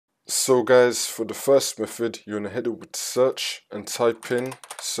So guys, for the first method, you want to head over to search and type in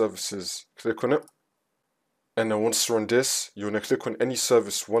services. Click on it. And then once you're on this, you want to click on any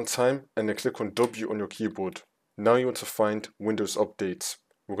service one time and then click on W on your keyboard. Now you want to find Windows Update.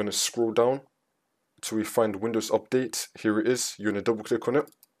 We're going to scroll down till we find Windows Update. Here it is. You want to double click on it.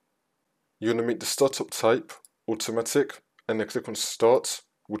 You want to make the startup type automatic and then click on start,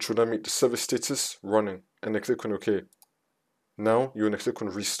 which will then make the service status running, and then click on OK. Now you want to click on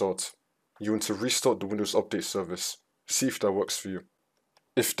restart. You want to restart the Windows Update service. See if that works for you.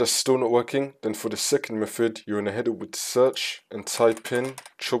 If that's still not working, then for the second method, you want to head over to search and type in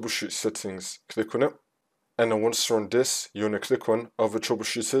troubleshoot settings. Click on it. And then once you're on this, you want to click on other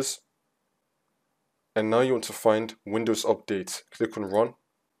troubleshooters. And now you want to find Windows Update. Click on run.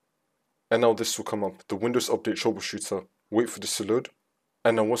 And now this will come up, the Windows Update troubleshooter. Wait for this to load.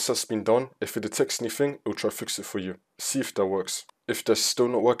 And then once that's been done, if it detects anything, it will try to fix it for you. See if that works. If that's still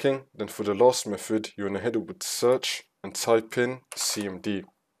not working, then for the last method, you want to head over to search and type in CMD.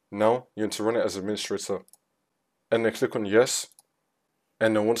 Now you want to run it as administrator. And then click on yes.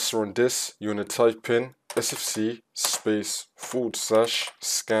 And then once you're on this, you want to type in sfc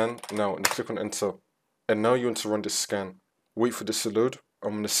 /scan now and click on enter. And now you want to run this scan. Wait for this to load.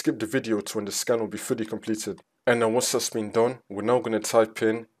 I'm going to skip the video to when the scan will be fully completed. And then once that's been done, we're now going to type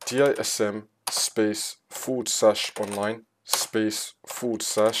in DISM /online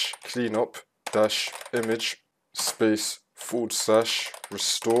 /cleanup -image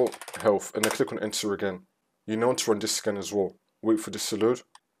 /restore health, and then click on enter again. You now want to run this scan as well. Wait for this to load.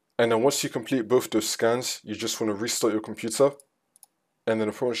 And then once you complete both those scans, you just want to restart your computer, and then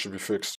the problem should be fixed.